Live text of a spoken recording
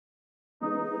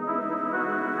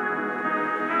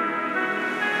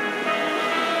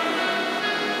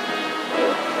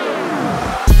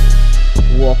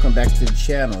welcome back to the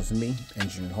channel. It's me,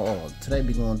 Engineer Hall. Today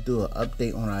we're going to do an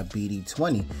update on our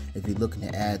BD-20. If you're looking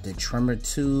to add the trimmer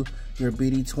to your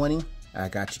BD-20, I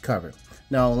got you covered.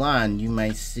 Now online you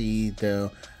might see the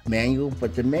manual,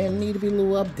 but the manual need to be a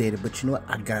little updated, but you know what,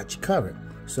 I got you covered.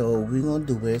 So what we're going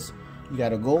to do is, you got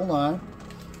to go online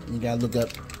and you got to look up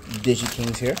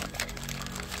DigiKings here.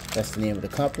 That's the name of the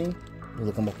company. You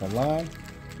look them up online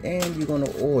and you're going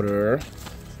to order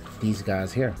these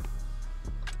guys here.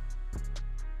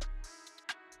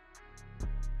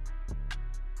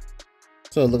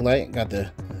 So it look like got the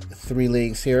 3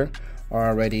 legs here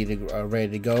are ready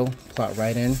to go. Plot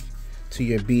right in to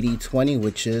your BD-20,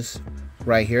 which is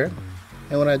right here.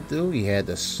 And what I do, you had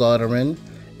the soldering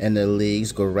and the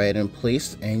legs go right in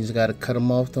place, and you just got to cut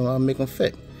them off to make them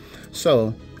fit.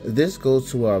 So this goes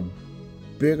to a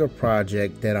bigger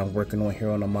project that I'm working on here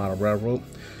on the model railroad,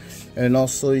 and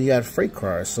also you got freight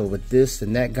cars. So with this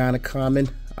and that kind of common,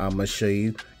 I'm gonna show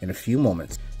you in a few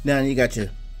moments. Now you got your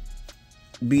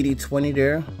BD-20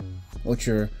 there with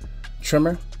your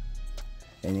trimmer,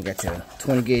 and you got your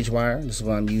 20 gauge wire. This is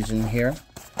what I'm using here.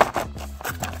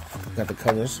 Got the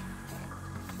colors,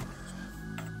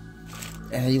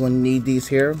 and you're gonna need these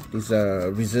here. These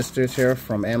resistors here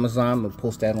from Amazon. We'll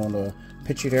post that on the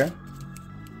picture there.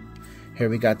 Here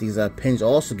we got these pins,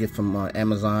 also get from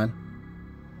Amazon,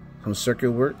 from Circuit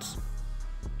Works.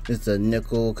 It's a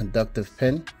nickel conductive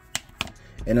pin,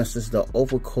 and this is the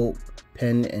Overcoat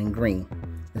pin in green.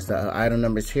 It's the item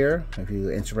numbers here if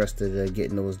you're interested in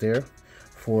getting those there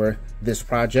for this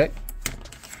project.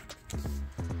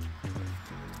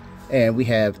 And we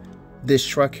have this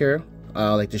truck here.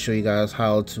 I'd like to show you guys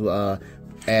how to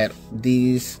add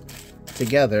these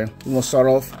together. We're gonna start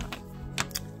off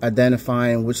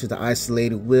identifying which is the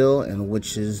isolated wheel and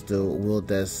which is the wheel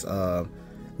that's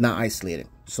not isolated.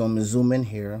 So I'm gonna zoom in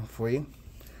here for you.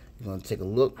 You're gonna take a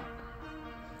look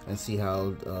and see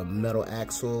how metal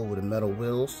axle with the metal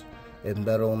wheels, if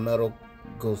metal and metal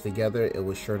goes together, it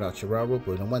will short out your railroad,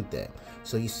 but we don't want that.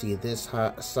 So you see this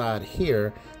side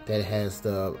here that has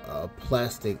the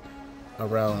plastic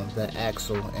around the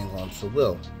axle and onto the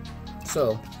wheel.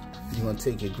 So you're going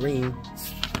to take your green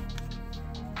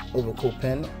Overcoat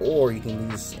pen, or you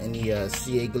can use any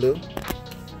CA glue.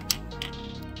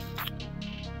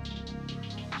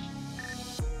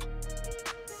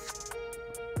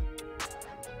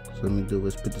 So what I'm going to do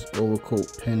is put this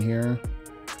Overcoat pen here.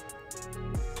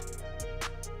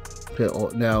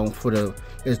 Now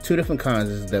there's 2 different kinds.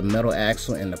 There's the metal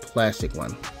axle and the plastic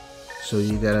one. So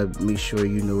you gotta make sure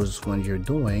you know which one you're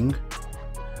doing.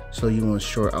 So you want to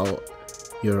short out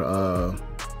your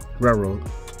railroad.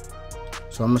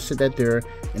 So I'm gonna sit that there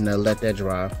and let that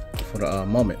dry for the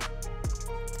moment.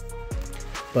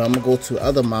 But I'm gonna go to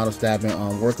other models that I've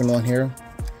been working on here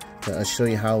to show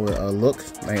you how it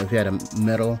looks. Like if you had a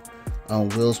metal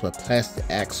wheels with plastic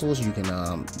axles, you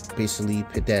can basically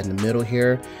put that in the middle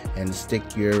here and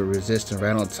stick your resistor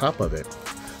right on top of it.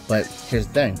 But here's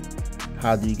the thing,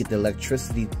 how do you get the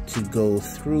electricity to go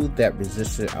through that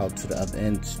resistor out to the other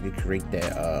end to create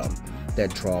that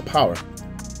that draw power?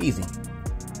 Easy.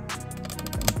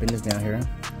 Pin this down here,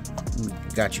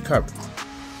 got you covered.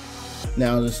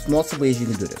 Now there's lots of ways you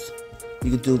can do this.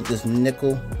 You can do this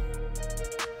nickel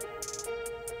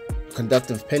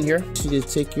conductive pin here. So you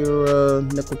just take your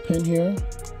nickel pin here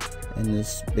and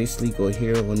just basically go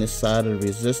here on this side of the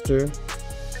resistor,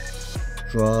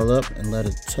 draw it up and let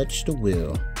it touch the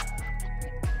wheel.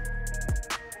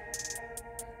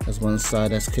 That's one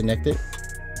side that's connected.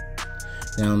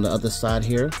 Now on the other side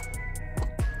here,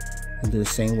 you do the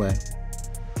same way.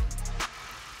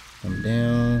 Come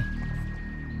down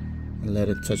and let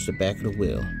it touch the back of the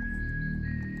wheel.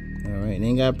 Alright, it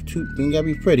ain't gotta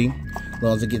be pretty, as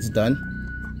long as it gets done.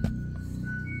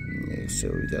 Make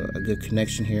sure we got a good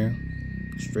connection here.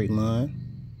 Straight line.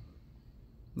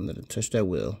 And let it touch that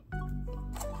wheel.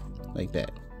 Like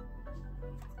that.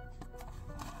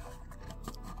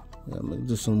 I'm gonna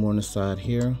do some more on the side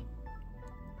here.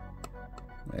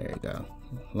 There you go.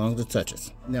 As long as it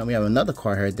touches. Now we have another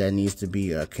car here that needs to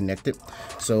be connected.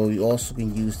 So you also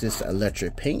can use this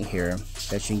electric paint here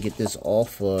that you can get this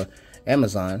off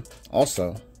Amazon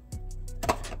also.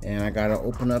 And I gotta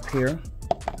open up here.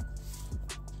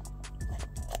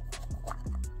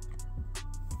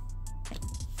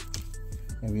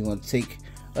 And we're gonna take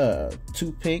a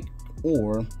toothpick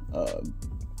or a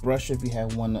brush if you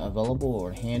have one available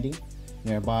or handy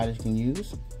nearby that you can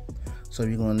use. So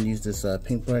you're gonna use this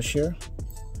paintbrush here.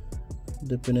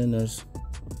 Dip it in this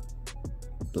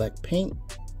black paint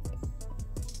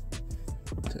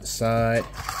to the side,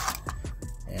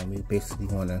 and we basically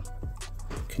want to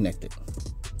connect it.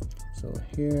 So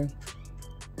here,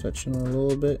 touching a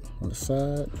little bit on the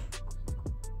side,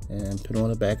 and put it on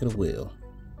the back of the wheel.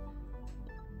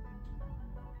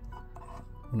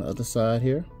 On the other side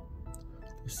here,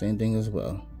 the same thing as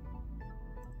well.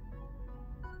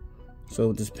 So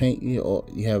with this paint, you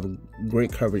have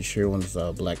great coverage here on this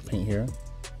black paint here.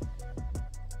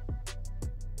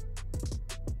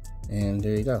 And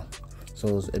there you go.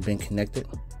 So it's been connected.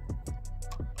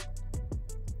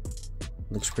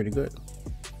 Looks pretty good.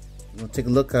 We'll take a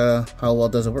look how well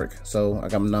does it work. So I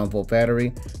got my 9-volt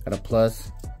battery, got a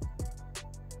plus,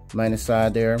 minus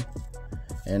side there,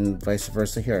 and vice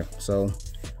versa here. So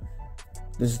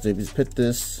this is to just put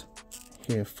this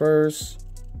here first.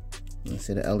 You can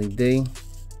see the LED.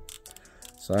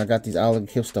 So I got these Allen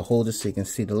clips to hold it so you can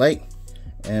see the light.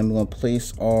 And we're gonna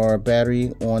place our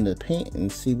battery on the paint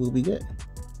and see what we get.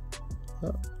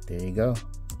 Oh, there you go.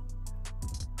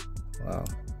 Wow.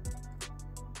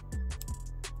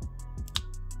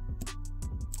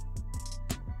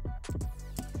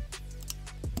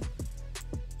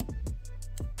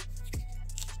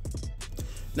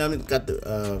 Now we've got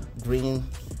the green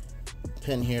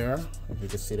pin here. If you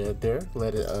can see that there.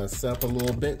 Let it set up a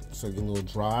little bit so you get a little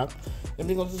dry. Then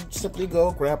we're going to simply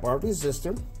go grab our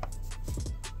resistor.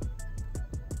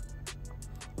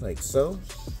 Like so.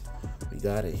 We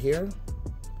got it here.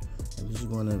 And you're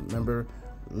going to remember,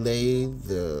 lay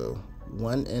the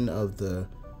one end of the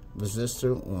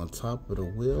resistor on top of the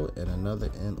wheel and another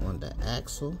end on the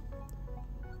axle.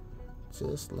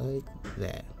 Just like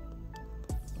that.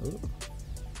 Ooh.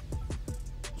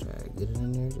 Try to get it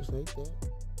in there just like that.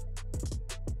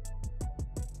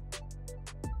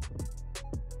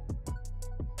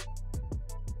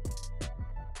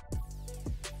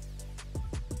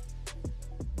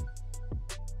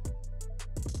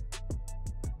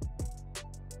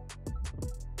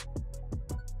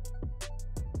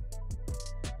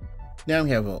 Now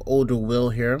we have an older wheel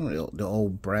here, the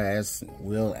old brass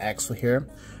wheel axle here.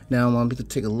 Now we can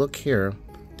take a look here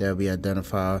that we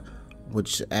identify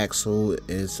which axle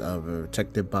is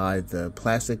protected by the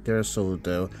plastic there, so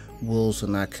the wheels will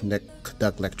not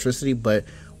conduct electricity, but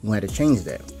we had to change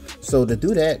that. So to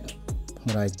do that,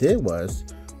 what I did was,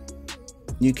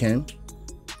 you can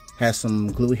have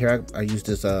some glue here. I used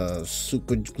this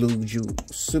super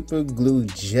glue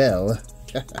gel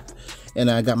and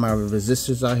I got my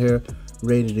resistors out here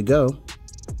ready to go.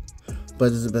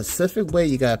 But there's a specific way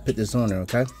you gotta put this on there,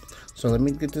 okay? So let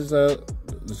me get this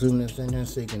zoom this in here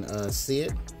so you can see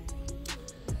it.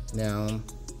 Now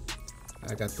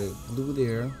I got the glue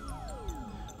there,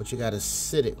 but you gotta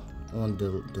sit it on the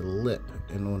lip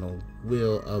and on the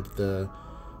wheel of the.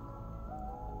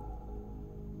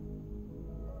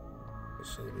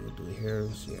 So we'll do it here.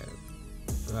 So you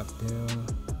gotta drop down,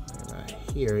 and right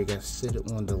here you gotta sit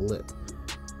it on the lip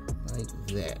like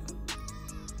that,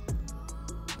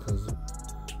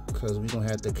 because we're gonna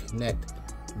have to connect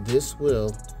this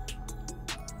wheel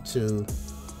to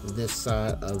this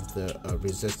side of the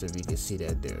resistor, if you can see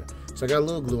that there. So I got a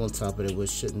little glue on top of it, which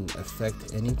shouldn't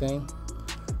affect anything,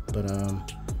 but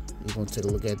you're gonna take a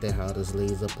look at that, how this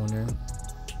lays up on there,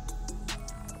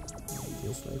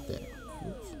 just like that.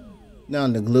 Oops. Now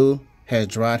the glue has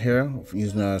dried here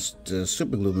using the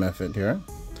super glue method here,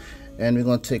 and we're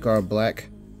gonna take our black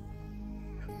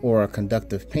or our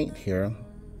conductive paint here,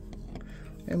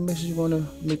 and we're just gonna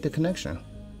make the connection.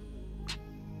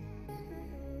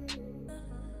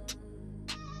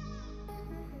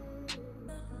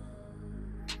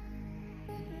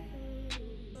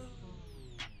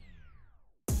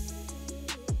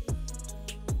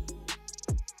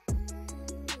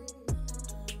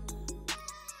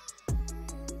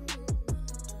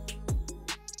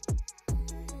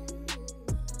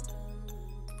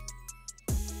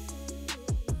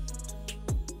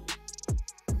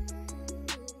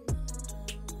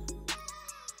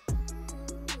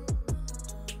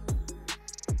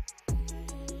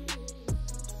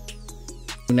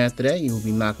 And after that, you will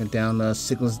be knocking down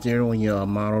signals there on your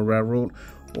model railroad,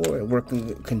 or working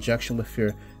in conjunction with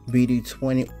your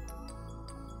BD-20